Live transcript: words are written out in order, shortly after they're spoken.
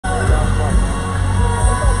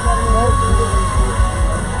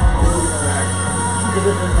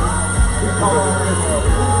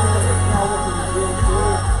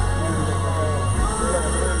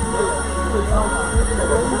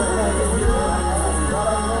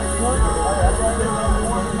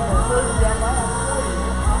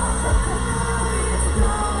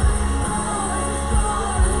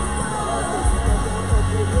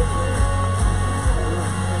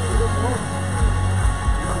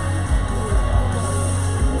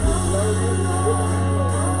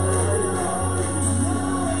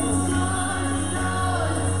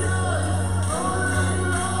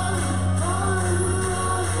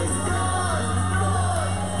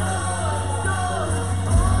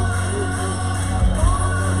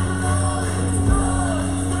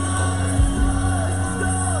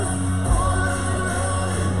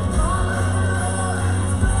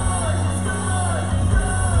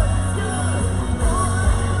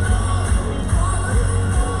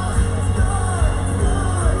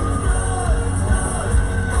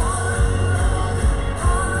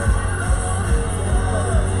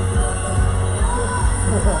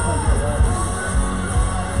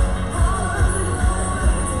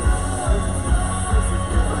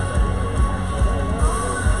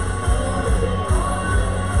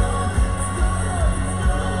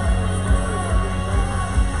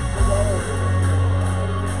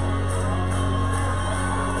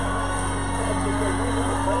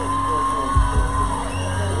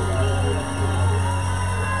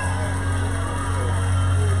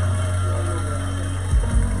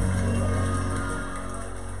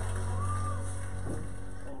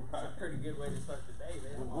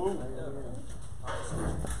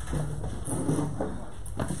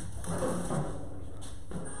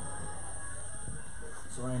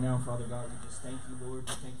Father God, we just thank you, Lord.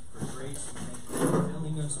 We thank you for grace. We thank you for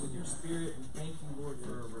filling us with your Spirit. We thank you, Lord,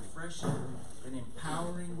 for a refreshing and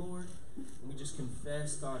empowering, Lord. And we just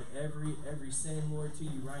confess, God, every sin, Lord, to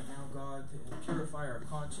you right now, God, to purify our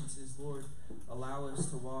consciences, Lord. Allow us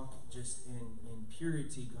to walk just in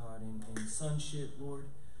purity, God, in sonship, Lord.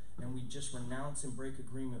 And we just renounce and break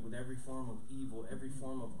agreement with every form of evil, every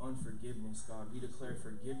form of unforgiveness, God. We declare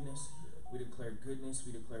forgiveness. We declare goodness.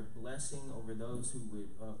 We declare blessing over those who would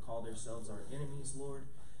call themselves our enemies, Lord.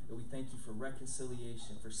 And we thank you for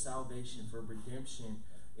reconciliation, for salvation, for redemption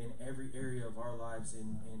in every area of our lives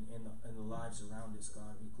and in the lives around us,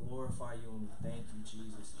 God. We glorify you and we thank you,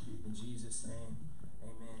 Jesus. In Jesus' name,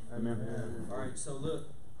 amen. Amen. All right, so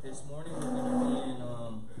look, this morning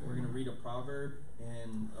we're going to read a proverb,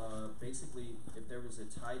 and basically, if there was a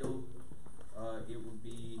title, it would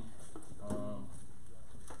be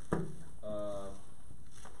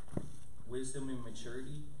Wisdom and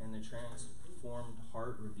Maturity and the Transformed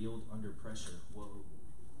Heart Revealed Under Pressure. Whoa.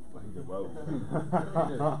 Whoa.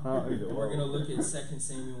 We're going to look at 2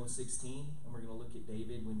 Samuel 16, and we're going to look at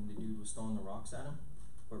David when the dude was throwing the rocks at him.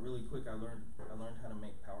 But really quick, I learned how to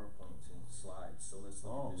make PowerPoints and slides, so let's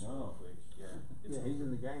look at this real quick. Yeah, he's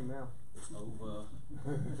in the game now. It's over.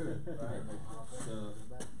 Right. So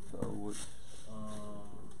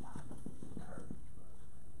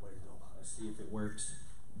let's see if it works.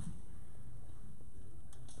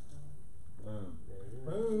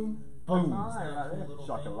 Boom. Boom.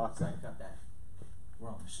 Shaka-laka. Got that. We're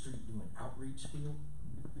on the street doing outreach field.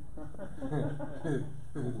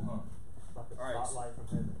 Cool, huh? All right.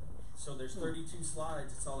 So there's 32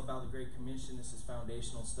 slides. It's all about the Great Commission. This is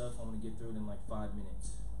foundational stuff. I'm going to get through it in like 5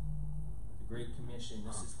 minutes. The Great Commission.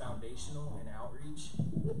 This is foundational and outreach.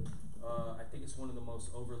 I think it's one of the most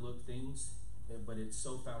overlooked things, but it's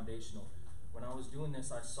so foundational. When I was doing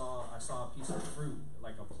this, I saw a piece of fruit,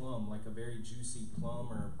 like a plum, like a very juicy plum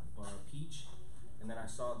or a peach, and then I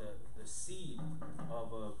saw the seed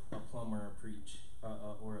of a plum or a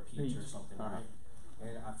peach or something, right?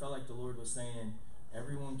 And I felt like the Lord was saying,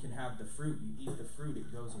 everyone can have the fruit. You eat the fruit,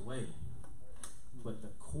 it goes away. But the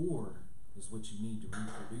core is what you need to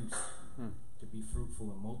reproduce, to be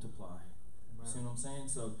fruitful and multiply. You see what I'm saying?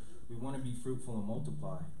 So we want to be fruitful and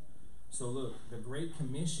multiply. So look, the Great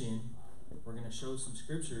Commission, we're going to show some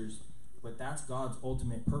scriptures, but that's God's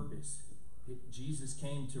ultimate purpose. Jesus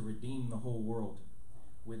came to redeem the whole world.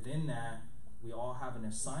 Within that, we all have an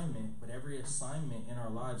assignment, but every assignment in our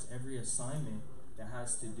lives, every assignment that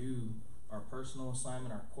has to do, our personal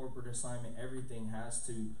assignment, our corporate assignment, everything has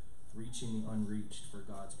to reaching the unreached for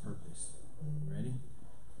God's purpose. Ready?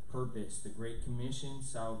 Purpose. The Great Commission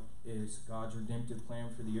is God's redemptive plan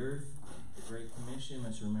for the earth. The Great Commission,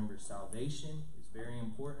 let's remember, salvation is very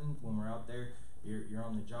important. When we're out there, you're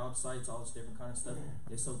on the job sites, all this different kind of stuff.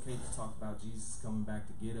 It's okay to talk about Jesus coming back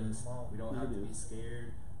to get us. We don't have to be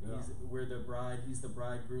scared. We're the bride. He's the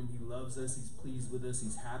bridegroom. He loves us. He's pleased with us.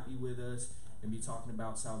 He's happy with us. and be talking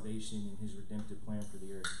about salvation and his redemptive plan for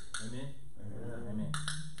the earth. Amen? Amen.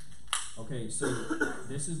 Okay, so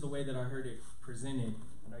this is the way that I heard it presented.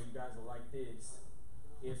 I know you guys will like this.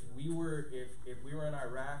 If we were in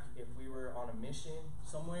Iraq, if we were on a mission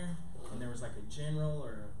somewhere, and there was like a general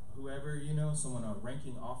or whoever, someone, a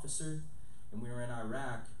ranking officer, and we were in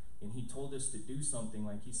Iraq, and he told us to do something,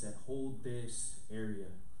 like he said, hold this area,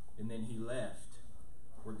 and then he left,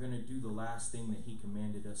 we're going to do the last thing that he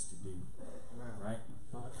commanded us to do, right?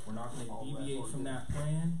 We're not going to deviate from that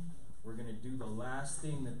plan. We're going to do the last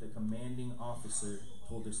thing that the commanding officer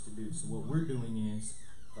told us to do. So what we're doing is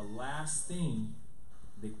the last thing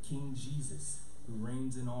that King Jesus, who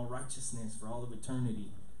reigns in all righteousness for all of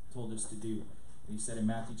eternity, told us to do. And he said in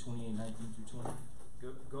Matthew 28:19-20,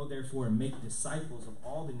 Go therefore and make disciples of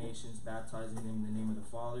all the nations, baptizing them in the name of the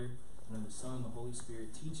Father, and of the Son, and the Holy Spirit,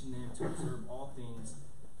 teaching them to observe all things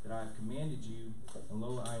that I have commanded you, and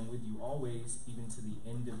lo, I am with you always, even to the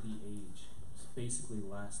end of the age. It's basically the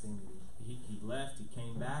last thing that he left, he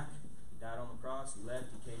came back, he died on the cross, he left,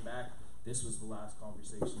 he came back. This was the last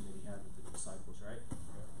conversation that he had with the disciples, right?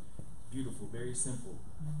 Beautiful, very simple.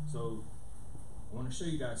 So, I want to show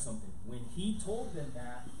you guys something. When he told them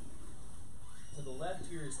that, to the left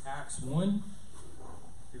here is Acts 1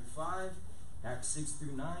 through 5, Acts 6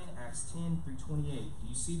 through 9, Acts 10 through 28. Do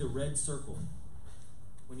you see the red circle?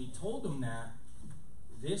 When he told them that,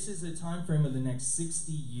 this is a time frame of the next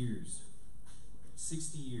 60 years.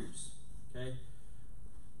 60 years, okay?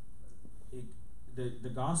 The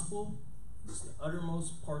gospel is the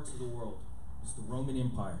uttermost parts of the world. It's the Roman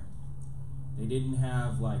Empire. They didn't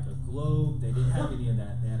have like a globe. They didn't have any of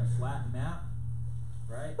that. They had a flat map,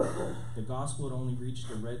 right? The gospel had only reached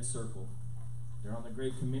a red circle. They're on the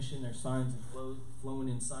Great Commission. Their signs and flowing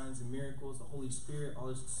in signs and miracles, the Holy Spirit, all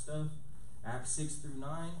this stuff. Acts 6 through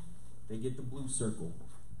 9, they get the blue circle.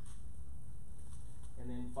 And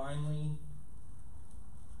then finally,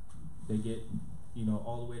 they get,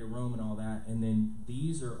 all the way to Rome and all that. And then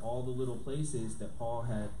these are all the little places that Paul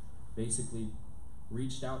had basically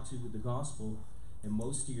reached out to with the gospel. And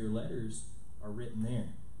most of your letters are written there.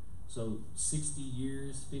 So 60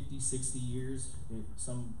 years, 50, 60 years,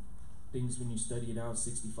 some things when you study it out,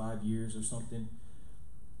 65 years or something.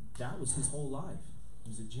 That was his whole life. It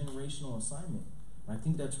was a generational assignment. And I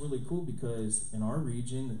think that's really cool because in our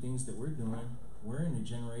region, the things that we're doing, we're in a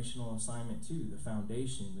generational assignment too. The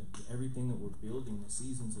foundation, everything that we're building, the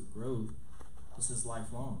seasons of growth, this is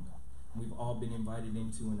lifelong. We've all been invited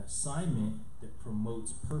into an assignment that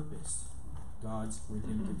promotes purpose, God's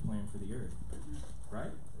redemptive plan for the earth.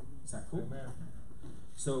 Right? Is that cool? Amen.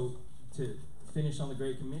 So to finish on the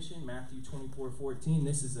Great Commission, Matthew 24:14,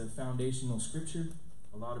 this is a foundational scripture.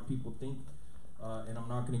 A lot of people think, and I'm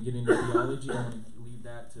not going to get into theology. I'm going to leave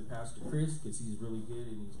that to Pastor Chris because he's really good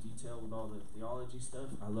and he's detailed with all the theology stuff.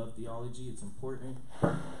 I love theology. It's important.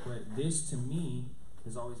 But this, to me,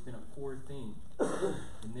 has always been a core thing.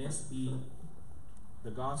 And this be the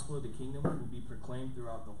gospel of the kingdom will be proclaimed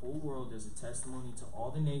throughout the whole world as a testimony to all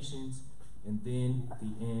the nations, and then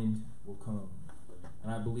the end will come.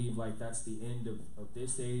 And I believe that's the end of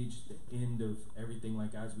this age, the end of everything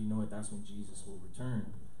as we know it. That's when Jesus will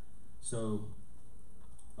return. So,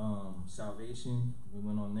 salvation, we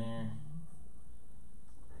went on there.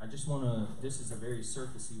 I just want to, this is a very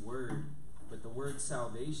surfacey word, but the word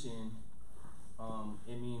salvation,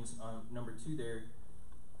 it means, number 2 there,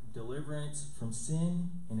 deliverance from sin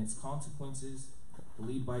and its consequences,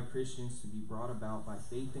 believed by Christians to be brought about by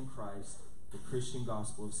faith in Christ, the Christian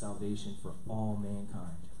gospel of salvation for all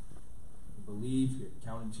mankind. You believe, you're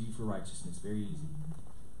counted to you for righteousness. Very easy.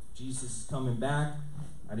 Jesus is coming back.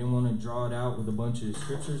 I didn't want to draw it out with a bunch of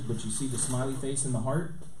scriptures, but you see the smiley face in the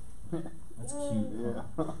heart? That's cute. Yeah.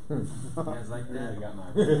 You guys like that?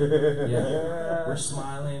 Yeah. We're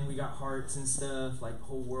smiling. We got hearts and stuff. The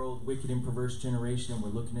whole world, wicked and perverse generation, and we're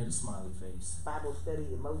looking at a smiley face. Bible study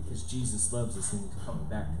emoji. Because Jesus loves us and he's coming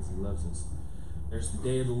back because he loves us. There's the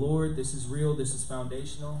day of the Lord. This is real. This is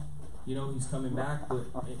foundational. He's coming back. But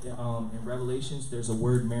in Revelations, there's a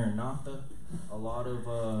word, Maranatha. A lot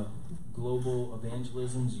of global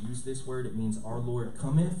evangelisms use this word. It means our Lord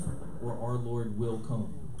cometh or our Lord will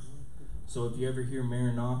come. So if you ever hear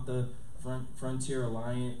Maranatha, Frontier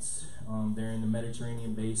Alliance, they're in the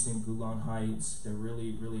Mediterranean Basin, Golan Heights. They're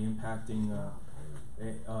really, really impacting.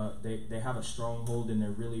 They have a stronghold and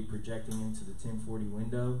they're really projecting into the 1040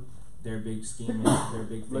 window. Their big scheme is, their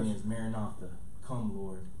big thing is Maranatha, come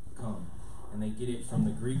Lord, come. And they get it from the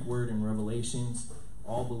Greek word in Revelations.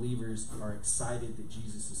 All believers are excited that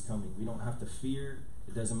Jesus is coming. We don't have to fear.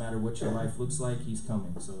 It doesn't matter what your life looks like, he's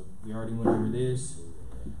coming. So we already went over this.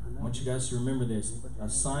 I want want you guys to remember this.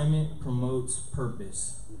 Assignment promotes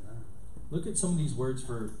purpose. Look at some of these words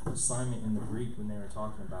for assignment in the Greek when they were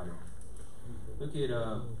talking about it. Look at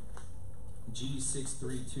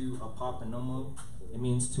G632 apopanomo. It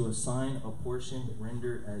means to assign a portion,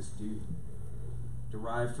 render as due.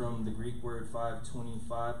 Derived from the Greek word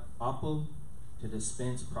 525, apo, to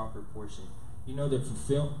dispense proper portion. You know that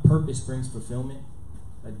purpose brings fulfillment,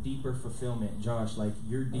 a deeper fulfillment. Josh, like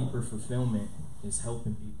your deeper fulfillment is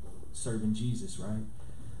helping people, serving Jesus, right?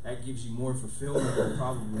 That gives you more fulfillment than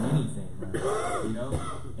probably anything, right? You know?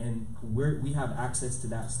 And we have access to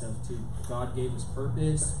that stuff too. God gave us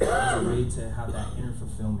purpose as a way to have that inner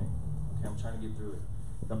fulfillment. Okay, I'm trying to get through it.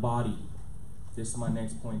 The body. This is my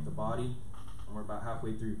next point. The body. And we're about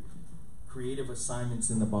halfway through. Creative assignments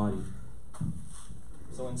in the body.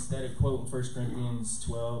 So instead of quoting 1 Corinthians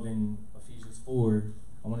 12 and Ephesians 4,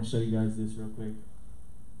 I want to show you guys this real quick.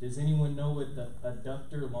 Does anyone know what the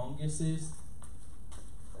adductor longus is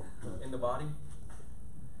in the body?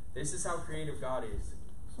 This is how creative God is.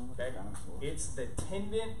 Okay? It's the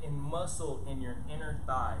tendon and muscle in your inner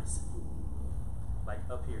thighs. Like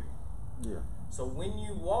up here. Yeah. So when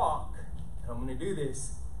you walk, and I'm going to do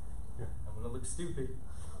this, I'm going to look stupid.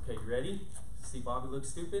 Okay, you ready? See Bobby look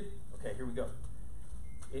stupid? Okay, here we go.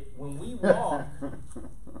 When we walk,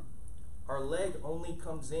 our leg only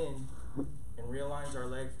comes in and realigns our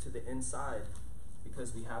leg to the inside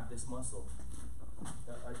because we have this muscle,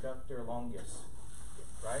 the adductor longus,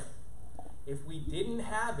 right? If we didn't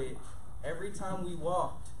have it, every time we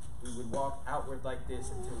walked, we would walk outward like this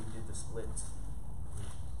until we did the splits.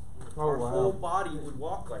 Our whole body would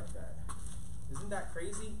walk like that. Isn't that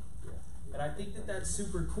crazy? Yeah. And I think that that's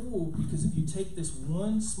super cool because if you take this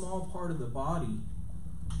one small part of the body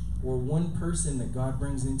or one person that God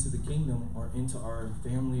brings into the kingdom or into our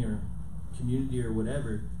family or community or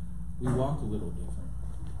whatever, we walk a little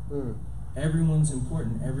different. Everyone's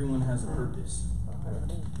important. Everyone has a purpose.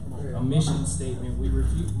 A mission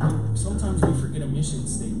statement. Sometimes we forget a mission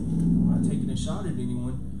statement. I'm not taking a shot at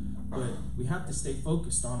anyone, but we have to stay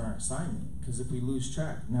focused on our assignment because if we lose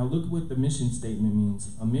track. Now look what the mission statement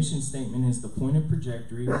means. A mission statement is the point of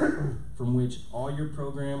trajectory from which all your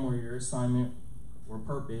program or your assignment or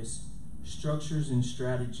purpose, structures and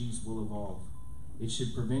strategies will evolve. It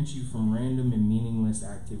should prevent you from random and meaningless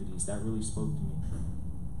activities. That really spoke to me.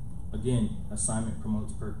 Again, assignment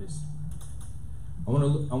promotes purpose. I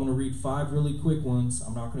want to read 5 really quick ones.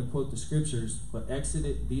 I'm not going to quote the scriptures, but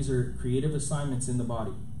these are creative assignments in the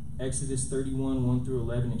body. Exodus 31, 1 through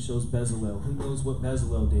 11, it shows Bezalel. Who knows what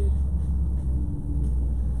Bezalel did?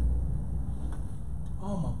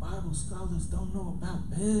 Oh, my Bible scholars don't know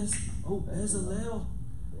about Bezalel.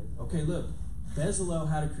 Okay, look. Bezalel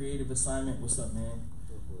had a creative assignment. What's up, man?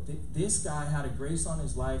 This guy had a grace on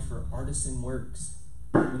his life for artisan works.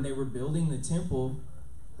 When they were building the temple,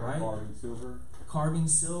 right? Carving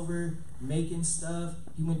silver, making stuff.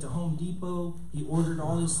 He went to Home Depot. He ordered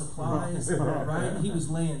all his supplies, right? He was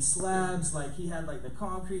laying slabs. Like, he had, like, the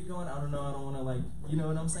concrete going. I don't know. I don't want to, like, you know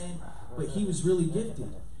what I'm saying? But he was really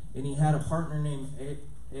gifted. And he had a partner named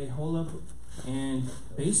Aholah. And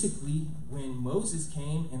basically, when Moses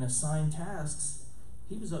came and assigned tasks,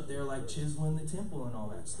 he was up there, like, chiseling the temple and all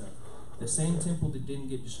that stuff. The same temple that didn't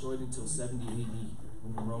get destroyed until 70 AD,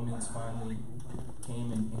 when the Romans finally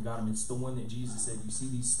came and got him. It's the one that Jesus said, you see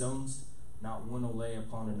these stones? Not one will lay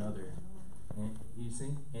upon another. And you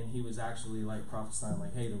see? And he was actually like prophesying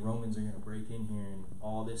like, hey, the Romans are going to break in here and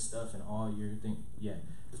all this stuff and all your thing. Yeah,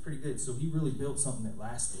 it's pretty good. So he really built something that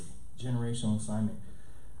lasted. Generational assignment.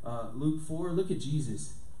 Luke 4, look at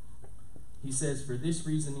Jesus. He says, for this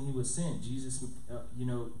reason he was sent. Jesus,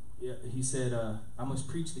 he said, I must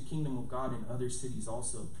preach the kingdom of God in other cities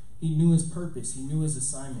also. He knew his purpose. He knew his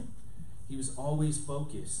assignment. He was always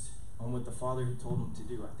focused on what the Father had told him to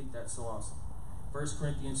do. I think that's so awesome. 1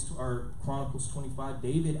 Corinthians or Chronicles 25,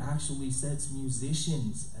 David actually sets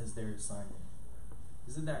musicians as their assignment.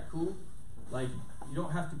 Isn't that cool? Like, you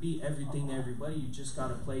don't have to be everything to everybody. You just got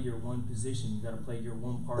to play your one position. You got to play your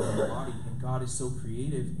one part of the body. And God is so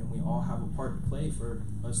creative, and we all have a part to play for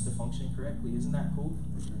us to function correctly. Isn't that cool?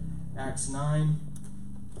 Acts 9,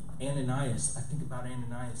 Ananias. I think about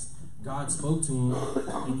Ananias. God spoke to him,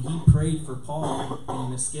 and he prayed for Paul,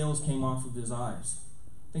 and the scales came off of his eyes.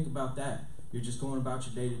 Think about that. You're just going about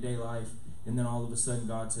your day-to-day life, and then all of a sudden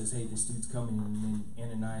God says, hey, this dude's coming, and then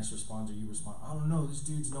Ananias responds, or you respond, I don't know, this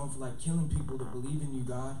dude's known for like killing people that believe in you,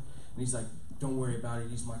 God. And he's like, don't worry about it,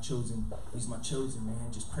 he's my chosen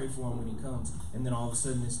man, just pray for him when he comes. And then all of a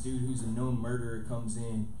sudden this dude who's a known murderer comes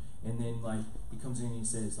in, and then like he comes in and he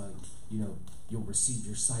says like, you'll receive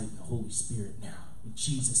your sight, the Holy Spirit now. In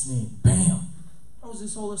Jesus' name, bam! That was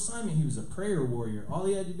his whole assignment. He was a prayer warrior. All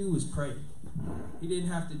he had to do was pray. He didn't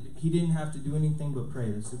have to do anything but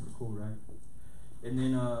pray. That's super cool, right? And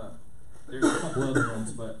then there's a couple other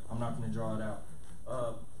ones, but I'm not going to draw it out.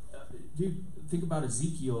 Dude, think about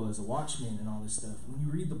Ezekiel as a watchman and all this stuff. When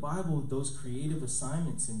you read the Bible, those creative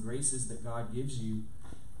assignments and graces that God gives you,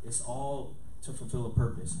 it's all to fulfill a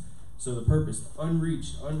purpose. So the purpose,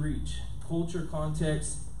 unreached, culture,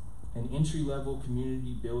 context, and entry-level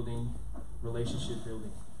community building, relationship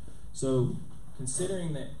building. So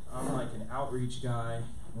considering that I'm like an outreach guy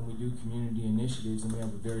and we do community initiatives and we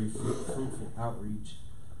have a very fruitful outreach,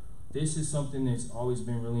 this is something that's always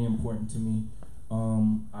been really important to me.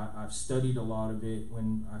 I've studied a lot of it.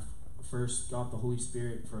 When I first got the Holy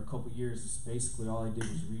Spirit for a couple years, basically all I did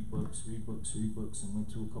was read books, and went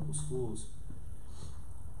to a couple schools.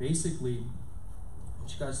 Basically, I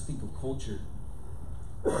want you guys to think of culture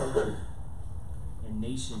and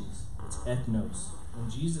nations. It's ethnos. When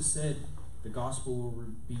Jesus said the gospel will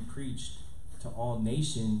be preached to all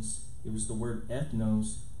nations, it was the word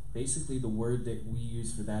ethnos. Basically, the word that we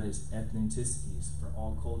use for that is ethnicities, for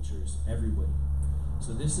all cultures, everybody.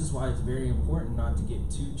 So this is why it's very important not to get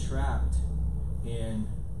too trapped in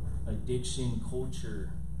addiction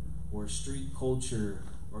culture or street culture,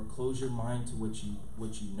 or close your mind to what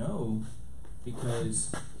you know, because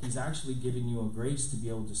he's actually giving you a grace to be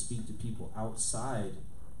able to speak to people outside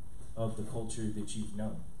of the culture that you've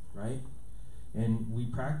known, right? And we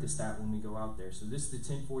practice that when we go out there. So this is the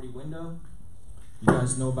 1040 window. You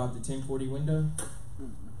guys know about the 1040 window?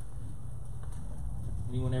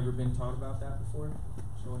 Anyone ever been taught about that before?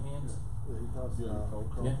 Show of hands. Yeah, he taught us Yeah?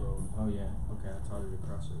 Oh yeah. Okay, I taught it at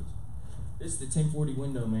Crossroads. This is the 1040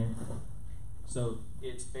 window, man. So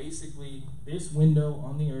it's basically this window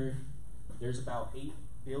on the earth. There's about 8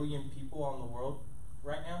 billion people on the world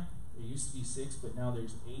right now. There used to be 6, but now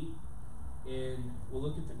there's 8. And we'll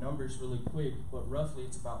look at the numbers really quick, but roughly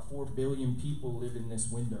it's about 4 billion people live in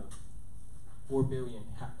this window. 4 billion.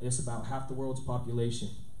 It's about half the world's population.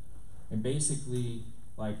 And basically,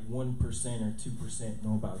 like 1% or 2%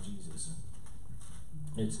 know about Jesus.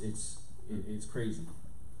 It's crazy.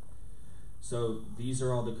 So these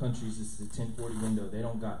are all the countries. It's the 1040 window. They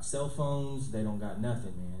don't got cell phones. They don't got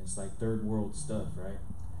nothing, man. It's like third world stuff, right?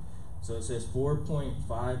 So it says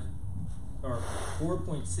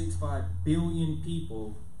 4.65 billion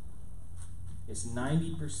people. It's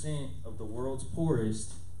 90% of the world's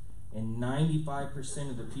poorest, and 95%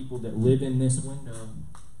 of the people that live in this window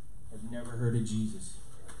have never heard of Jesus.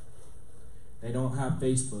 They don't have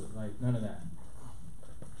Facebook, like none of that.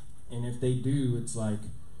 And if they do, it's like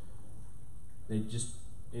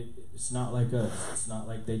it's not like us. It's not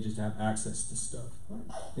like they just have access to stuff.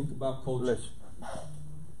 Think about culture.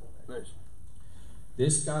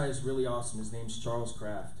 This guy is really awesome. His name's Charles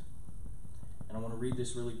Kraft. And I want to read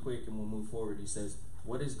this really quick and we'll move forward. He says,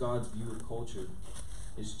 what is God's view of culture?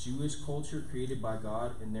 Is Jewish culture created by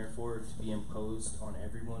God and therefore to be imposed on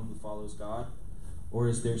everyone who follows God? Or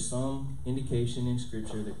is there some indication in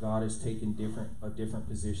Scripture that God has taken a different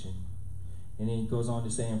position? And then he goes on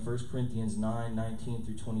to say in 1 Corinthians 9:19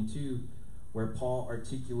 through 22, where Paul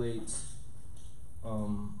articulates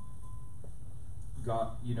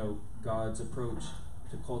God's approach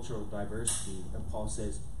to cultural diversity. And Paul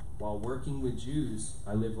says, while working with Jews,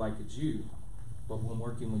 I live like a Jew. But when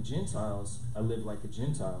working with Gentiles, I live like a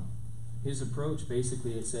Gentile. His approach,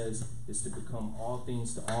 basically, it says, is to become all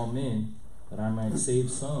things to all men, that I might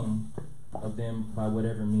save some of them by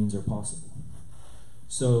whatever means are possible.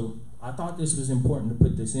 So I thought this was important to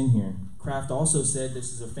put this in here. Kraft also said,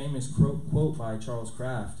 this is a famous quote by Charles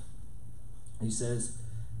Kraft. He says,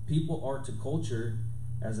 people are to culture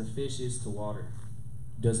as a fish is to water.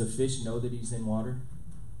 Does a fish know that he's in water?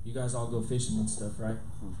 You guys all go fishing and stuff, right?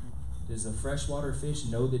 Does a freshwater fish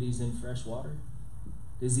know that he's in fresh water?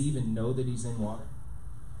 Does he even know that he's in water?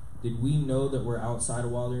 Did we know that we're outside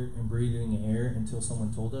of water and breathing air until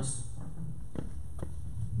someone told us?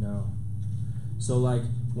 No. So like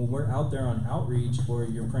when we're out there on outreach, or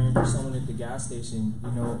you're praying for someone at the gas station,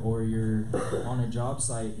 or you're on a job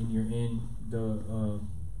site and you're in the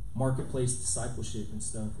marketplace discipleship and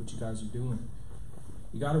stuff, what you guys are doing,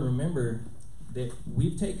 you got to remember that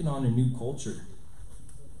we've taken on a new culture.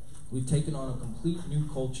 We've taken on a complete new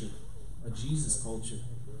culture, a Jesus culture.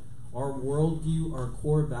 Our worldview, our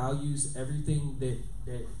core values, everything that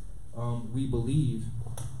we believe,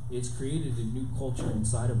 it's created a new culture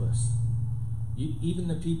inside of us. Even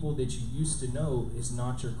the people that you used to know is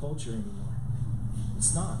not your culture anymore.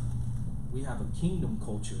 It's not. We have a kingdom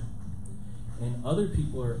culture. And other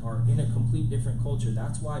people are in a complete different culture.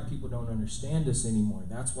 That's why people don't understand us anymore.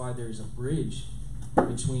 That's why there's a bridge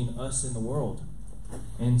between us and the world.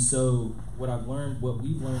 And so what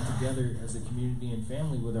we've learned together as a community and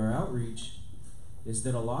family with our outreach is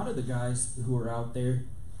that a lot of the guys who are out there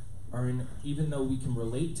even though we can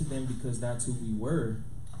relate to them because that's who we were,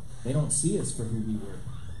 they don't see us for who we were.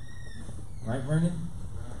 Right, Vernon?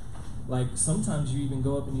 Like, sometimes you even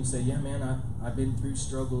go up and you say, yeah, man, I've been through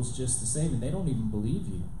struggles just the same, and they don't even believe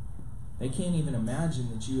you. They can't even imagine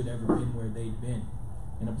that you had ever been where they'd been,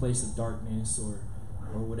 in a place of darkness or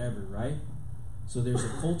whatever, right? So there's a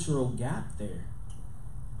cultural gap there.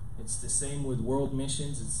 It's the same with world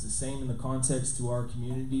missions. It's the same in the context to our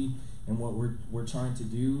community and what we're trying to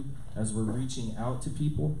do as we're reaching out to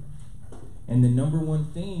people. And the number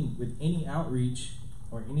one thing with any outreach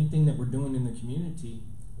or anything that we're doing in the community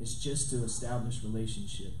is just to establish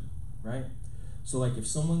relationship, right? So like if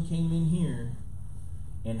someone came in here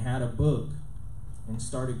and had a book and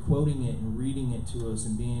started quoting it and reading it to us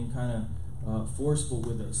and being kind of forceful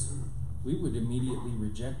with us, we would immediately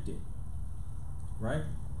reject it, right?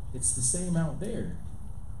 It's the same out there.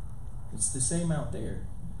 It's the same out there.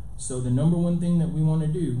 So the number one thing that we want to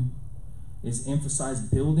do is emphasize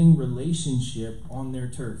building relationship on their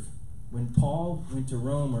turf. When Paul went to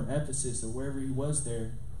Rome or Ephesus or wherever he was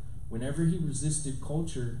there, whenever he resisted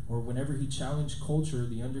culture or whenever he challenged culture,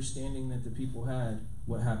 the understanding that the people had,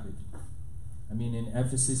 what happened? I mean, in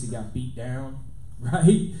Ephesus, he got beat down,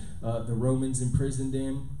 right? The Romans imprisoned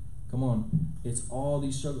him. Come on. It's all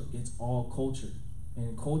these struggles. It's all culture.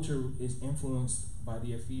 And culture is influenced by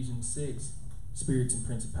the Ephesians 6, spirits and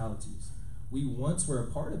principalities. We once were a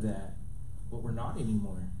part of that, but we're not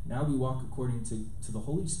anymore. Now we walk according to the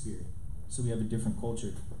Holy Spirit. So we have a different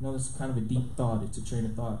culture. No, it's kind of a deep thought. It's a train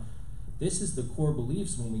of thought. This is the core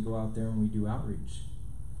beliefs when we go out there and we do outreach.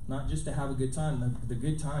 Not just to have a good time. The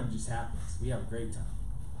good time just happens. We have a great time.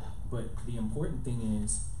 But the important thing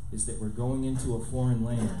is that we're going into a foreign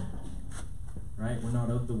land. Right? We're not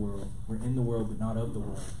of the world. We're in the world, but not of the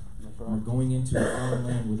world. We're going into a foreign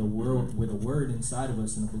land with a word inside of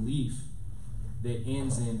us and a belief that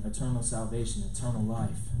ends in eternal salvation, eternal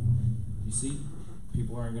life. You see?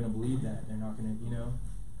 People aren't going to believe that. They're not going to,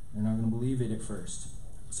 they're not going to believe it at first.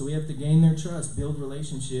 So we have to gain their trust, build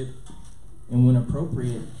relationship, and when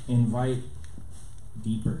appropriate, invite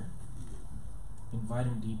deeper. Invite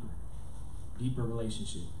them deeper. Deeper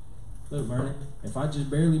relationship. Look, Vernon, if I just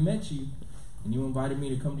barely met you and you invited me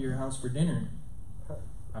to come to your house for dinner,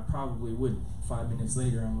 I probably wouldn't. 5 minutes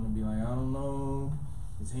later, I'm going to be like, I don't know.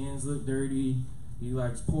 His hands look dirty. He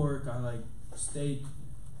likes pork. I like steak.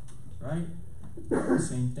 Right?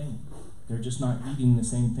 Same thing. They're just not eating the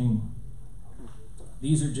same thing.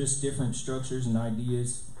 These are just different structures and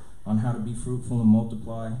ideas on how to be fruitful and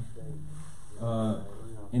multiply.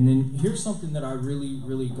 And then here's something that I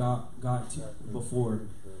really got to before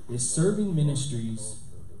is serving ministries.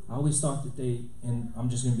 I always thought that and I'm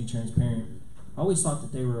just going to be transparent, I always thought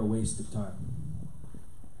that they were a waste of time.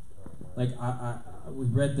 Like we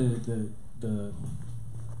read the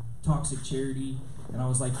toxic charity, and I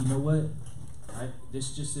was like, you know what?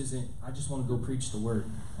 This just isn't, I just want to go preach the word.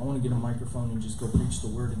 I want to get a microphone and just go preach the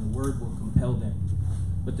word, and the word will compel them.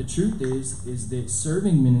 But the truth is that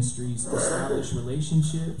serving ministries establish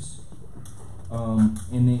relationships, and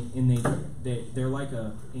they're like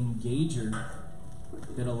a engager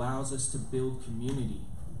that allows us to build community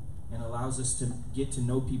and allows us to get to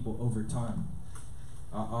know people over time.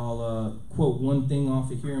 I'll quote one thing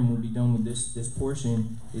off of here, and we'll be done with this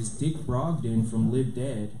portion. Is Dick Brogden from Live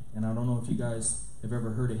Dead, and I don't know if you guys have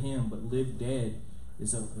ever heard of him, but Live Dead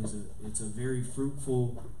it's a very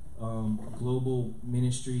fruitful global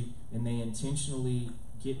ministry, and they intentionally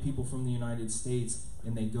get people from the United States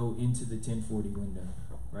and they go into the 1040 window,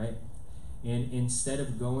 right? And instead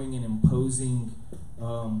of going and imposing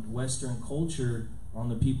Western culture on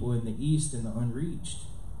the people in the East and the unreached,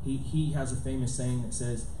 he has a famous saying that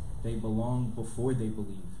says, they belong before they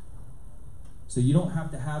believe. So you don't have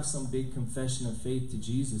to have some big confession of faith to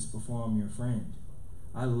Jesus before I'm your friend.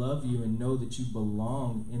 I love you and know that you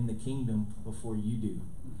belong in the kingdom before you do.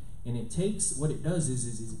 And what it does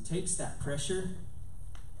is it takes that pressure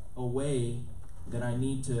away that I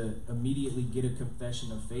need to immediately get a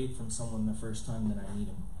confession of faith from someone the first time that I need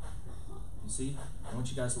them. You see? I want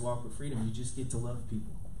you guys to walk with freedom. You just get to love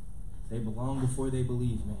people. They belong before they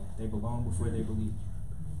believe, man. They belong before they believe.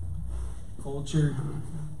 Culture,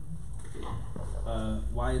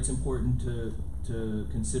 why it's important to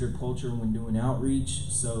consider culture when doing outreach.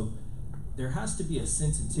 So there has to be a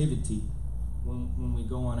sensitivity when we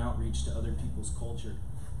go on outreach to other people's culture.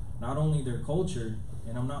 Not only their culture,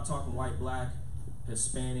 and I'm not talking white, black,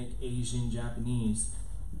 Hispanic, Asian, Japanese.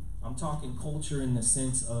 I'm talking culture in the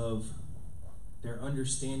sense of their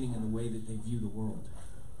understanding and the way that they view the world,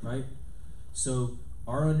 right? So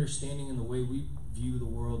our understanding and the way we view the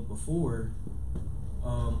world before,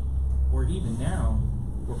 or even now,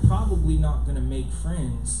 we're probably not going to make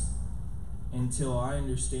friends until I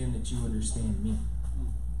understand that you understand me.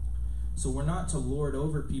 So we're not to lord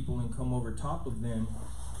over people and come over top of them.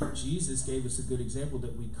 Jesus gave us a good example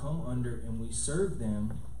that we come under and we serve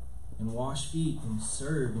them and wash feet and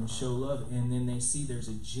serve and show love, and then they see there's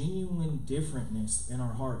a genuine differentness in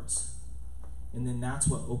our hearts, and then that's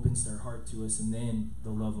what opens their heart to us, and then the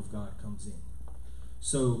love of God comes in.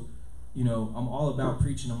 So, you know, I'm all about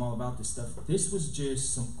preaching, I'm all about this stuff. This was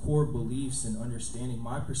just some core beliefs and understanding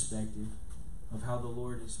my perspective of how the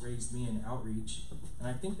Lord has raised me in outreach, and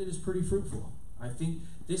I think that is pretty fruitful. I think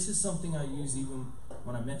this is something I use even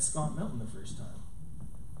when I met Scott Melton the first time.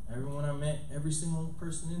 Everyone I met, every single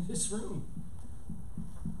person in this room,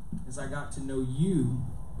 as I got to know you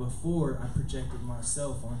before I projected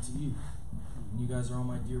myself onto you. And you guys are all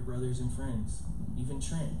my dear brothers and friends. Even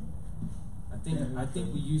Trent. I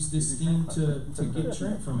think we use this scheme to get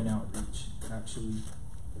Trent from an outreach, actually.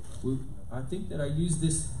 I think that I use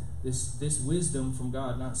this wisdom from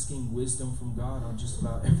God, not scheme, wisdom from God on just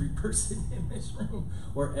about every person in this room,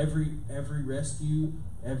 or every rescue,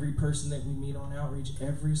 every person that we meet on outreach,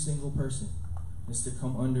 every single person is to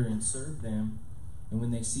come under and serve them. And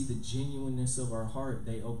when they see the genuineness of our heart,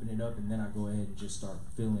 they open it up, and then I go ahead and just start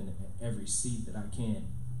filling every seat that I can.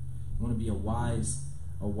 I want to be a wise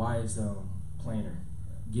planter.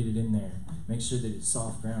 Get it in there. Make sure that it's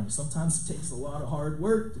soft ground. Sometimes it takes a lot of hard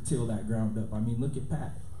work to till that ground up. I mean, look at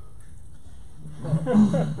Pat.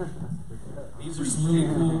 These are some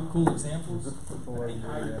really cool examples. I think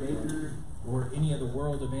Howard Baker or any of the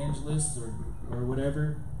world evangelists or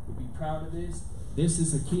whatever would be proud of this. This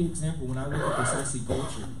is a key example. When I look at this, I see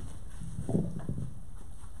culture.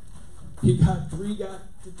 You got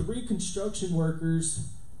three construction workers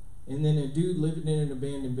and then a dude living in an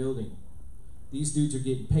abandoned building. These dudes are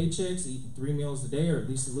getting paychecks, eating 3 meals a day, or at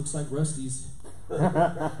least it looks like Rusty's.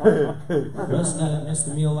 Rusty ain't missed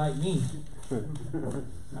a meal like me.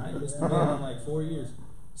 I ain't missed a meal in like 4 years.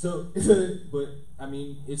 So, but I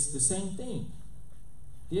mean, it's the same thing.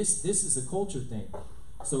 This is a culture thing.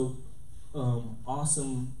 So,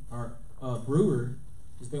 Awesome, our brewer,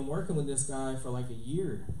 has been working with this guy for like a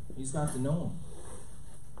year. He's got to know him.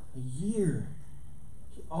 A year.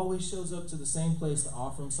 He always shows up to the same place to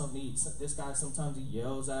offer him something to eat. This guy, sometimes he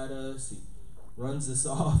yells at us. He runs us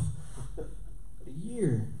off. A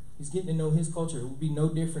year. He's getting to know his culture. It would be no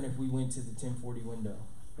different if we went to the 1040 window.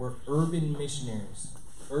 We're urban missionaries.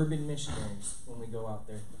 Urban missionaries when we go out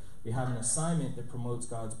there. We have an assignment that promotes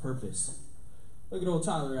God's purpose. Look at old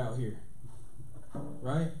Tyler out here.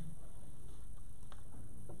 Right?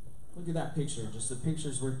 Look at that picture. Just a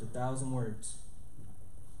picture's worth 1,000 words.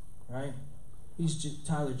 Right?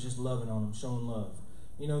 Tyler just loving on him, showing love.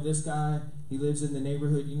 You know, this guy, he lives in the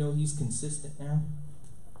neighborhood. You know, he's consistent now.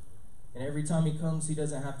 And every time he comes, he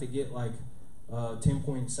doesn't have to get like a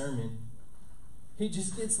 10-point sermon. He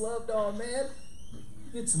just gets loved on, man.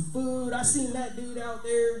 Get some food. I seen that dude out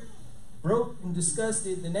there, broke and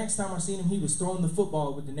disgusted. The next time I seen him, he was throwing the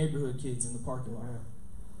football with the neighborhood kids in the parking lot.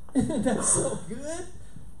 That's so good,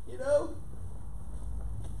 you know?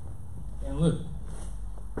 And look,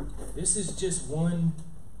 this is just one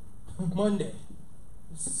Monday.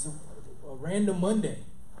 This is a random Monday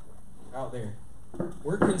out there.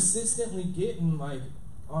 We're consistently getting, like,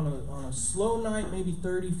 on a slow night, maybe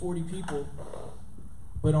 30, 40 people.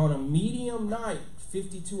 But on a medium night,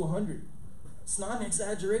 50 to 100. It's not an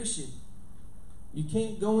exaggeration. You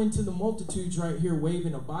can't go into the multitudes right here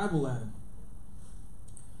waving a Bible at them.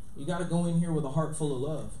 You got to go in here with a heart full of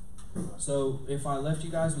love. So if I left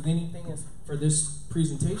you guys with anything for this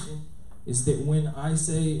presentation, is that when I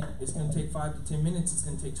say it's going to take 5 to 10 minutes, it's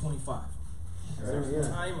going to take 25. There's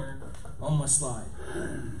a timer on my slide.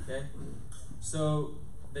 Okay? So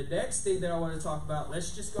the next thing that I want to talk about,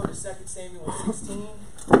 let's just go to 2 Samuel 16.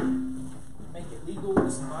 Make it legal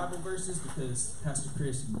with some Bible verses because Pastor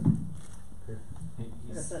Chris,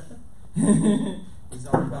 he's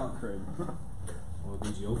all about, well,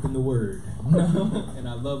 did you open the Word? And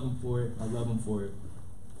I love him for it. I love him for it.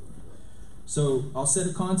 So I'll set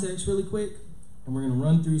a context really quick, and we're going to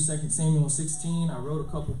run through 2 Samuel 16. I wrote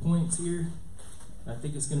a couple points here. I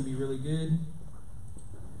think it's going to be really good.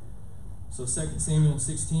 So 2 Samuel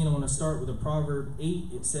 16, I want to start with a Proverb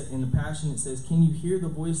 8. It said in the Passion, it says, "Can you hear the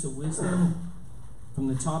voice of wisdom? From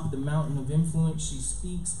the top of the mountain of influence, she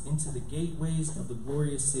speaks into the gateways of the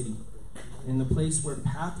glorious city. In the place where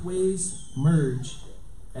pathways merge,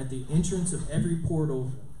 at the entrance of every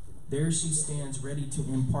portal, there she stands ready to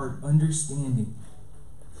impart understanding,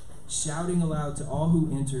 shouting aloud to all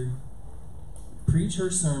who enter, preach her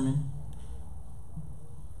sermon,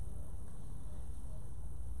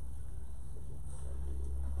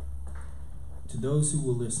 to those who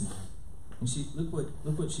will listen. And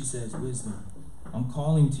look what she says, wisdom. I'm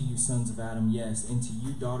calling to you, sons of Adam, yes, and to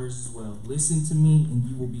you, daughters, as well. Listen to me, and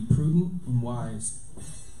you will be prudent and wise.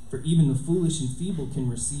 For even the foolish and feeble can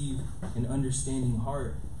receive an understanding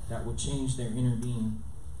heart that will change their inner being.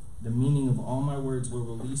 The meaning of all my words will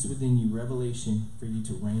release within you revelation for you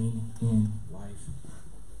to reign in life.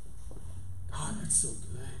 God, that's so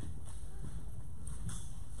good.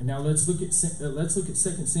 And now let's look at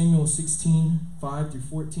 2 Samuel 16, 5 through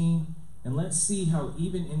 14. And let's see how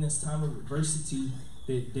even in this time of adversity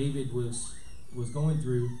that David was going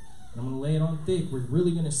through, and I'm going to lay it on thick, we're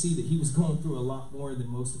really going to see that he was going through a lot more than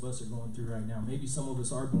most of us are going through right now. Maybe some of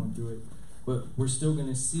us are going through it, but we're still going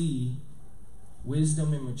to see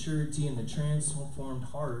wisdom and maturity in the transformed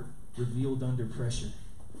heart revealed under pressure.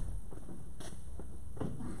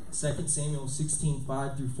 2 Samuel 16,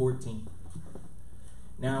 5 through 14.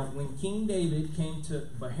 Now, when King David came to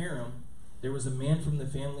Bahurim, there was a man from the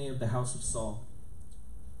family of the house of Saul,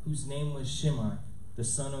 whose name was Shimei, the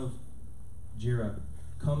son of Jerah.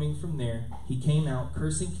 Coming from there, he came out,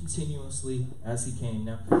 cursing continuously as he came.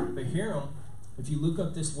 Now, Bahurim, if you look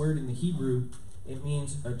up this word in the Hebrew, it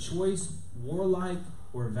means a choice, warlike,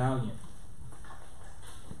 or valiant.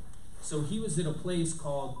 So he was at a place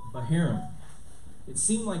called Bahurim. It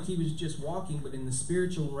seemed like he was just walking, but in the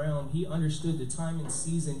spiritual realm, he understood the time and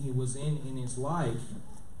season he was in his life,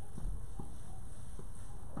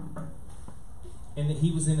 and that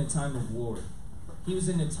he was in a time of war. He was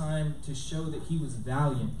in a time to show that he was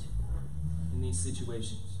valiant in these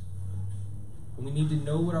situations. And we need to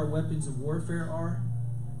know what our weapons of warfare are,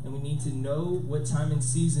 and we need to know what time and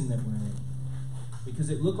season that we're in. Because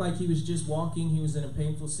it looked like he was just walking, he was in a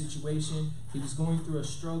painful situation, he was going through a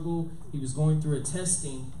struggle, he was going through a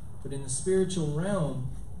testing, but in the spiritual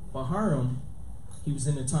realm, Bahurim, he was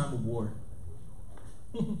in a time of war.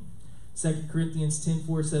 2 Corinthians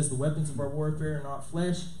 10:4 says, the weapons of our warfare are not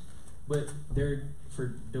flesh, but they're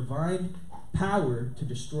for divine power to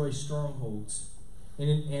destroy strongholds.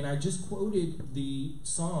 And I just quoted the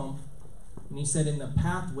Psalm, and he said, in the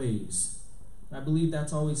pathways. I believe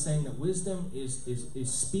that's always saying that wisdom is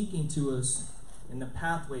speaking to us in the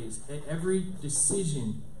pathways. At every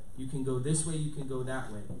decision, you can go this way, you can go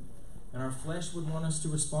that way. And our flesh would want us to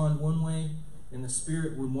respond one way, and the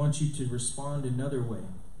Spirit would want you to respond another way.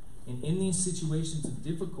 And in these situations of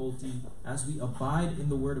difficulty, as we abide in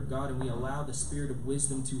the Word of God and we allow the Spirit of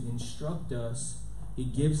wisdom to instruct us, He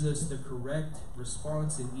gives us the correct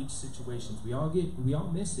response in each situation. We all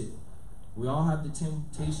miss it. We all have the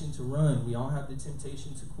temptation to run. We all have the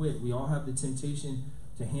temptation to quit. We all have the temptation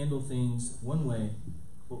to handle things one way.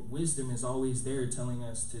 But wisdom is always there telling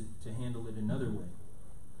us to handle it another way.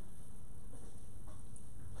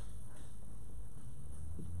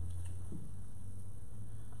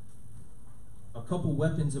 A couple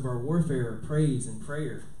weapons of our warfare are praise and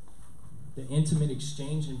prayer. The intimate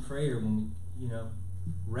exchange in prayer when we,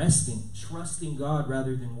 resting, trusting God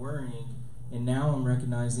rather than worrying. And now I'm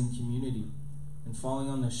recognizing community and falling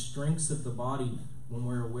on the strengths of the body when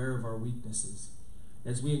we're aware of our weaknesses.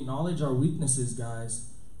 As we acknowledge our weaknesses, guys,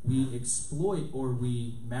 we exploit or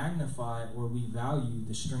we magnify or we value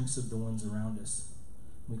the strengths of the ones around us.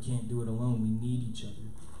 We can't do it alone. We need each other.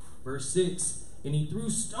 Verse 6, and he threw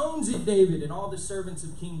stones at David and all the servants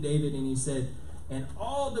of King David, and he said, and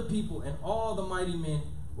all the people and all the mighty men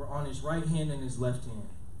were on his right hand and his left hand.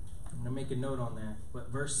 I'm going to make a note on that. But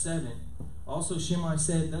verse 7, also Shimei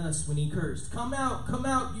said thus when he cursed, come out,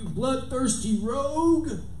 you bloodthirsty rogue.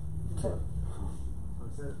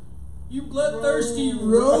 You bloodthirsty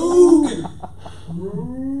rogue.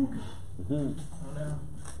 Rogue. Oh no.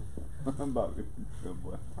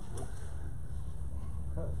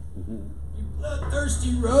 You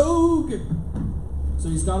bloodthirsty rogue. So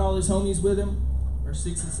he's got all his homies with him. Verse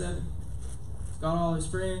 6 and 7. He's got all his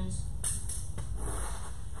friends.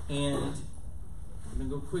 And I'm going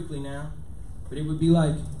to go quickly now. But it would be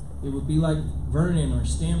like Vernon or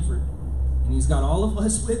Stanford. And he's got all of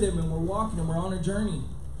us with him, and we're walking and we're on a journey.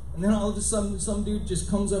 And then all of a sudden some dude just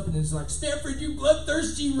comes up and is like, Stanford, you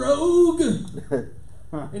bloodthirsty rogue.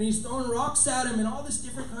 And he's throwing rocks at him and all this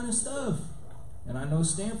different kind of stuff. And I know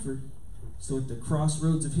Stanford. So at the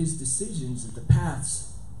crossroads of his decisions, at the paths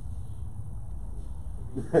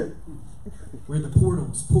where the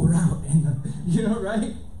portals pour out, and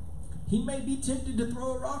right? He may be tempted to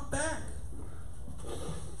throw a rock back.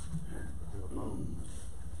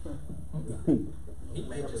 He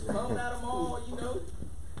may just come at them all, you know.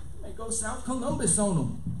 He may go South Columbus on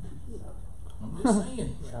them. I'm just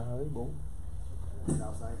saying. Okay.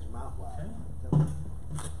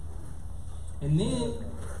 And then,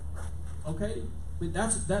 okay, but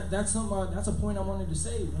that's something. That's a point I wanted to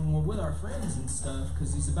say when we're with our friends and stuff,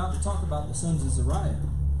 because he's about to talk about the sons of Zariah.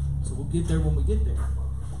 So we'll get there when we get there.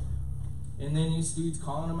 And then these dudes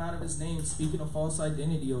calling him out of his name, speaking a false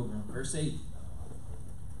identity over him. Verse 8.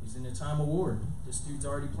 He's in a time of war. This dude's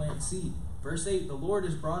already planted seed. Verse 8, the Lord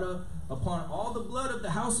has brought up upon all the blood of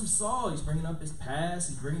the house of Saul. He's bringing up his past.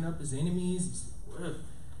 He's bringing up his enemies.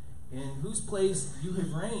 In whose place you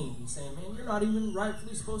have reigned. He's saying, man, you're not even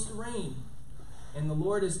rightfully supposed to reign. And the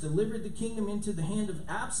Lord has delivered the kingdom into the hand of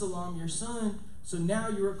Absalom, your son. So now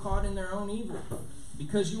you are caught in their own evil.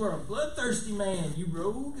 Because you are a bloodthirsty man, you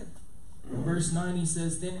rogue. In verse 9, he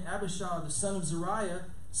says, then Abishai, the son of Zeruiah,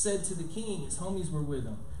 said to the king, his homies were with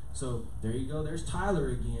him. So there you go. There's Tyler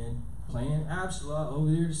again, playing Absalom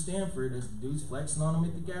over there to Stanford as the dude's flexing on him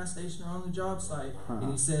at the gas station or on the job site.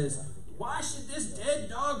 And he says, why should this dead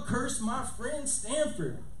dog curse my friend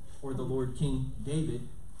Stanford? Or the Lord King David,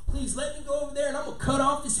 please let me go over there and I'm going to cut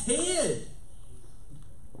off his head.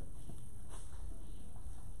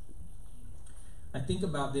 I think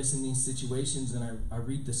about this in these situations, and I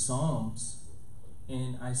read the Psalms,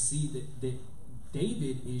 and I see that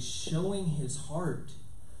David is showing his heart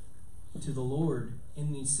to the Lord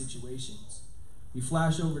in these situations. We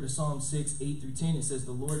flash over to Psalm 6, 8 through 10. It says,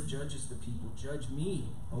 the Lord judges the people. Judge me,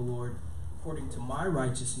 O Lord, according to my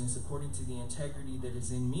righteousness, according to the integrity that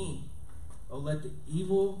is in me. O let the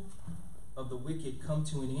evil of the wicked come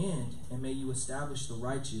to an end, and may you establish the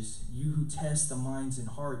righteous, you who test the minds and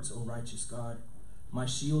hearts, O righteous God. My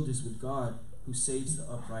shield is with God, who saves the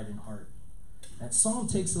upright in heart. That psalm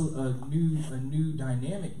takes a new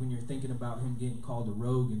dynamic when you're thinking about him getting called a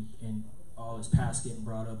rogue and all his past getting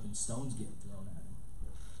brought up and stones getting thrown at him.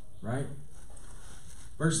 Right?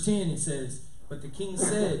 Verse 10, it says, but the king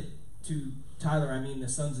said to Tyler, the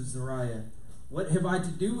sons of Zeruiah, what have I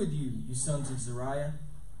to do with you, you sons of Zeruiah?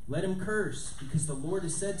 Let him curse, because the Lord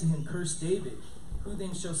has said to him, curse David. Who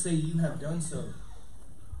then shall say you have done so?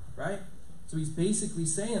 Right? So he's basically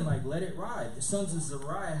saying, let it ride. The sons of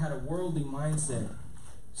Zeruiah had a worldly mindset.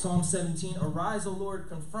 Psalm 17, arise, O Lord,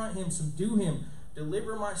 confront him, subdue him.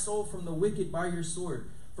 Deliver my soul from the wicked by your sword.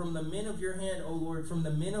 From the men of your hand, O Lord, from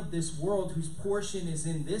the men of this world whose portion is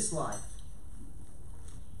in this life.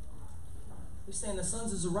 He's saying the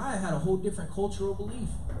sons of Zeruiah had a whole different cultural belief.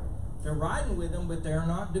 They're riding with him, but they're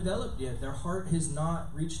not developed yet. Their heart has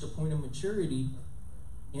not reached a point of maturity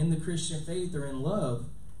in the Christian faith or in love,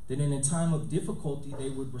 that in a time of difficulty they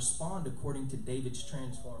would respond according to David's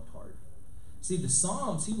transformed heart. See, the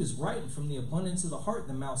Psalms, he was writing from the abundance of the heart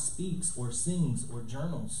the mouth speaks or sings or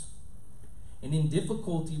journals. And in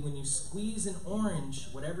difficulty, when you squeeze an orange,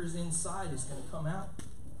 whatever's inside is going to come out.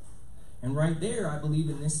 And right there, I believe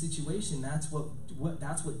in this situation, that's what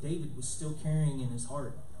David was still carrying in his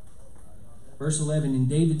heart. Verse 11, and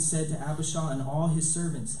David said to Abishai and all his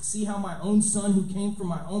servants, see how my own son who came from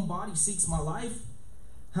my own body seeks my life?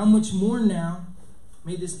 How much more now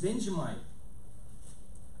may this Benjamite?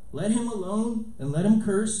 Let him alone and let him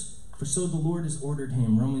curse, for so the Lord has ordered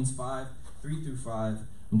him. Romans 5, 3 through 5.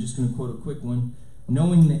 I'm just going to quote a quick one.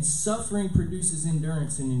 Knowing that suffering produces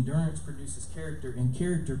endurance, and endurance produces character, and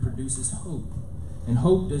character produces hope. And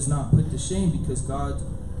hope does not put to shame, because God's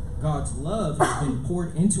love has been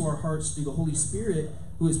poured into our hearts through the Holy Spirit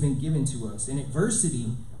who has been given to us. In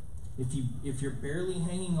adversity, if you're barely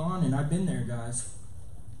hanging on, and I've been there, guys.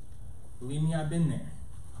 Believe me, I've been there.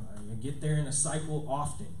 I get there in a cycle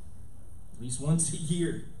often. At least once a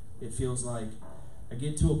year, it feels like. I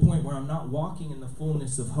get to a point where I'm not walking in the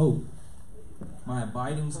fullness of hope. My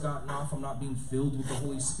abiding's gotten off. I'm not being filled with the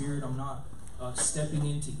Holy Spirit. I'm not stepping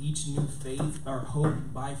into each new faith or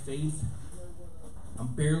hope by faith.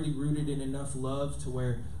 I'm barely rooted in enough love to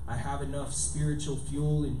where I have enough spiritual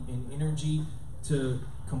fuel and energy to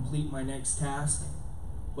complete my next task.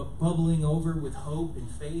 But bubbling over with hope and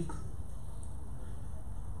faith,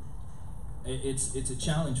 it's a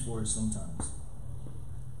challenge for us sometimes.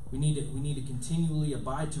 We need to continually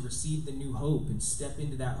abide to receive the new hope and step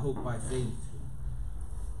into that hope by faith.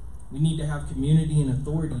 We need to have community and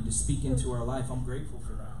authority to speak into our life. I'm grateful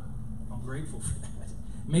for that. I'm grateful for that.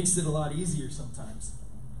 It makes it a lot easier sometimes.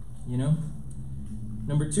 You know?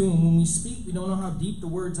 Number 2, when we speak, we don't know how deep the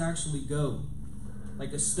words actually go.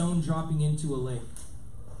 Like a stone dropping into a lake.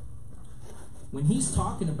 When he's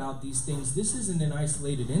talking about these things, this isn't an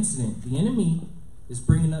isolated incident. The enemy is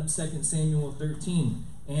bringing up 2 Samuel 13.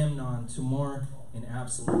 Amnon, Tamar, and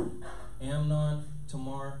Absalom. Amnon,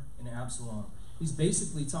 Tamar, and Absalom. He's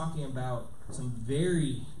basically talking about some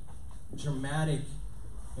very dramatic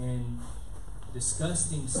and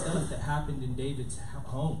disgusting stuff that happened in David's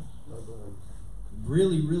home.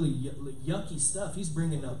 Really, really yucky stuff. He's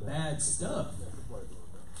bringing up bad stuff.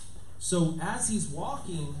 So as he's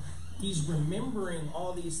walking, he's remembering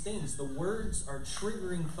all these things. The words are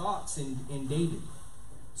triggering thoughts in David.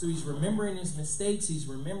 So he's remembering his mistakes. He's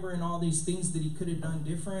remembering all these things that he could have done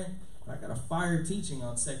different. I got a fire teaching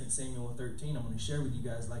on 2 Samuel 13. I'm going to share with you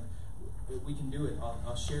guys. Like, we can do it.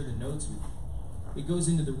 I'll share the notes with you. It goes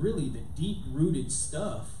into the deep-rooted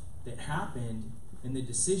stuff that happened and the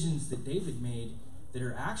decisions that David made that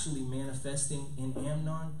are actually manifesting in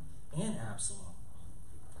Amnon and Absalom.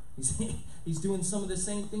 He's doing some of the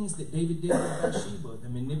same things that David did with Bathsheba, the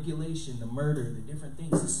manipulation, the murder, the different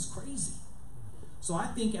things. This is crazy. So I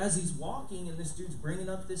think as he's walking and this dude's bringing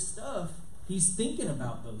up this stuff, he's thinking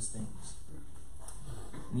about those things.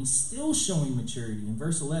 And he's still showing maturity. In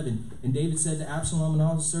verse 11, and David said to Absalom and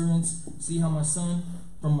all the servants, see how my son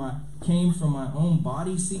came from my own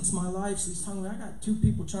body seeks my life. So he's talking about, I got 2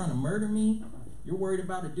 people trying to murder me. You're worried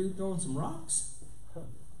about a dude throwing some rocks?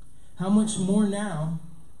 How much more now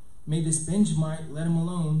may this Benjamite let him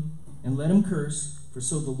alone and let him curse, for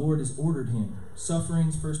so the Lord has ordered him.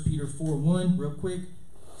 Sufferings, 1 Peter 4:1, real quick.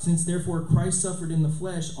 Since therefore Christ suffered in the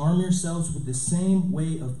flesh, arm yourselves with the same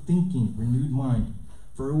way of thinking, renewed mind.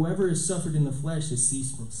 For whoever has suffered in the flesh has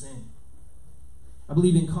ceased from sin. I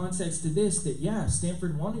believe in context to this that, yeah,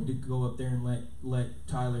 Stanford wanted to go up there and let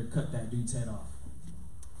Tyler cut that dude's head off.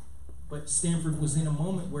 But Stanford was in a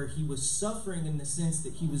moment where he was suffering in the sense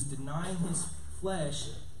that he was denying his flesh,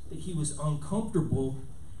 that he was uncomfortable,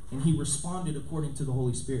 and he responded according to the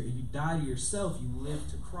Holy Spirit. You die to yourself, you live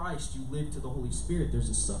to Christ, you live to the Holy Spirit. There's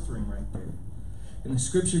a suffering right there. And the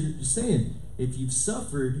scripture is saying, if you've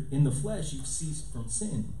suffered in the flesh, you've ceased from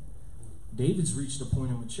sin. David's reached a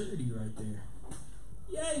point of maturity right there.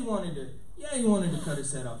 Yeah, he wanted to cut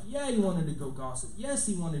his head off. Yeah, he wanted to go gossip. Yes,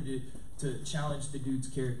 he wanted to challenge the dude's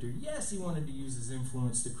character. Yes, he wanted to use his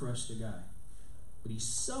influence to crush the guy. But he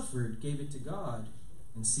suffered, gave it to God,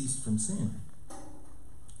 and ceased from sin.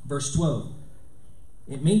 Verse 12.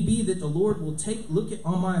 It may be that the Lord will look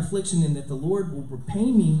on my affliction, and that the Lord will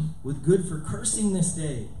repay me with good for cursing this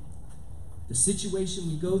day. The situation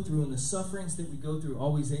we go through and the sufferings that we go through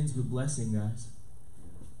always ends with blessing, guys.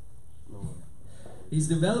 He's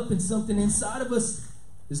developing something inside of us.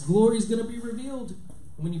 His glory is going to be revealed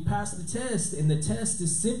when you pass the test. And the test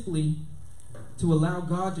is simply to allow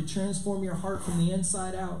God to transform your heart from the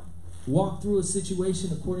inside out. Walk through a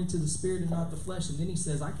situation according to the Spirit and not the flesh. And then he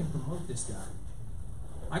says, I can promote this guy.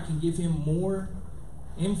 I can give him more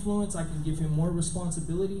influence. I can give him more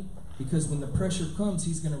responsibility. Because when the pressure comes,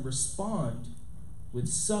 he's going to respond with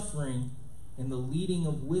suffering and the leading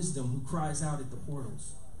of wisdom who cries out at the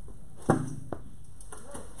portals.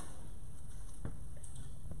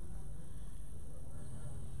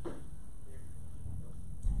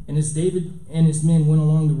 And as David and his men went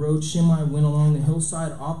along the road, Shimei went along the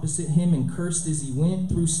hillside opposite him and cursed as he went,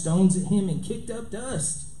 threw stones at him and kicked up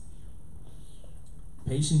dust.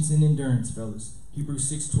 Patience and endurance, fellas.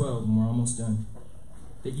 Hebrews 6:12, and we're almost done.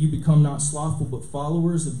 That you become not slothful, but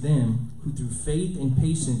followers of them who through faith and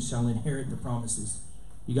patience shall inherit the promises.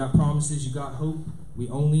 You got promises, you got hope. We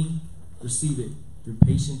only receive it through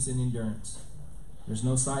patience and endurance. There's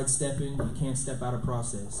no sidestepping. You can't step out of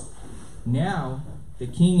process. Now, the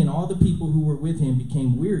king and all the people who were with him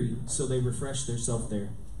became weary, so they refreshed themselves there.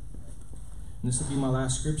 And this will be my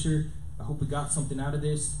last scripture. I hope we got something out of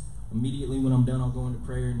this. Immediately when I'm done, I'll go into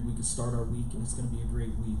prayer and we can start our week, and it's going to be a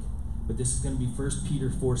great week. But this is going to be 1 Peter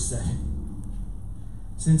 4:7.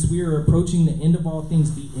 Since we are approaching the end of all things,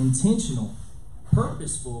 be intentional,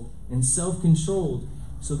 purposeful, and self-controlled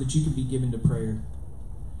so that you can be given to prayer.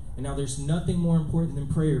 And now there's nothing more important than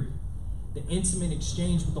prayer. The intimate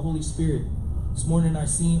exchange with the Holy Spirit. This morning I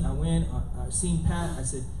seen Pat. I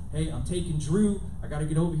said, hey, I'm taking Drew. I got to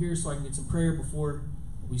get over here so I can get some prayer before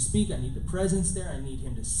we speak. I need the presence there. I need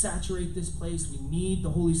him to saturate this place. We need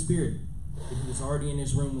the Holy Spirit. And he was already in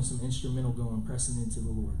his room with some instrumental going, pressing into the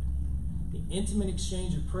Lord. The intimate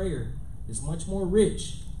exchange of prayer is much more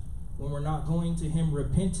rich when we're not going to him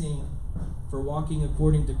repenting for walking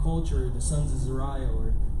according to culture, the sons of Zariah,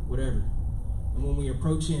 or whatever. And when we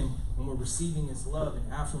approach him, when we're receiving his love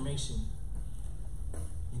and affirmation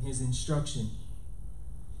in his instruction.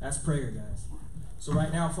 That's prayer, guys. So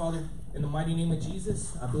right now, Father, in the mighty name of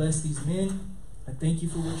Jesus, I bless these men. I thank you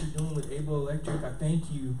for what you're doing with Able Electric. I thank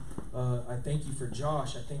you for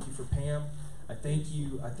Josh. I thank you for Pam. I thank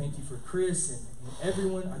you for Chris and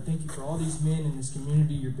everyone. I thank you for all these men in this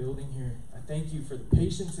community you're building here. I thank you for the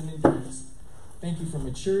patience and endurance. Thank you for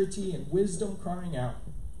maturity and wisdom crying out.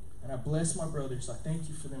 And I bless my brothers. I thank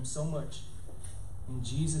you for them so much. In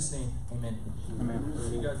Jesus' name, amen. Amen.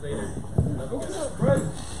 See you guys later. Love you guys.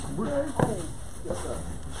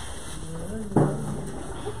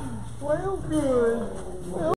 Well, good.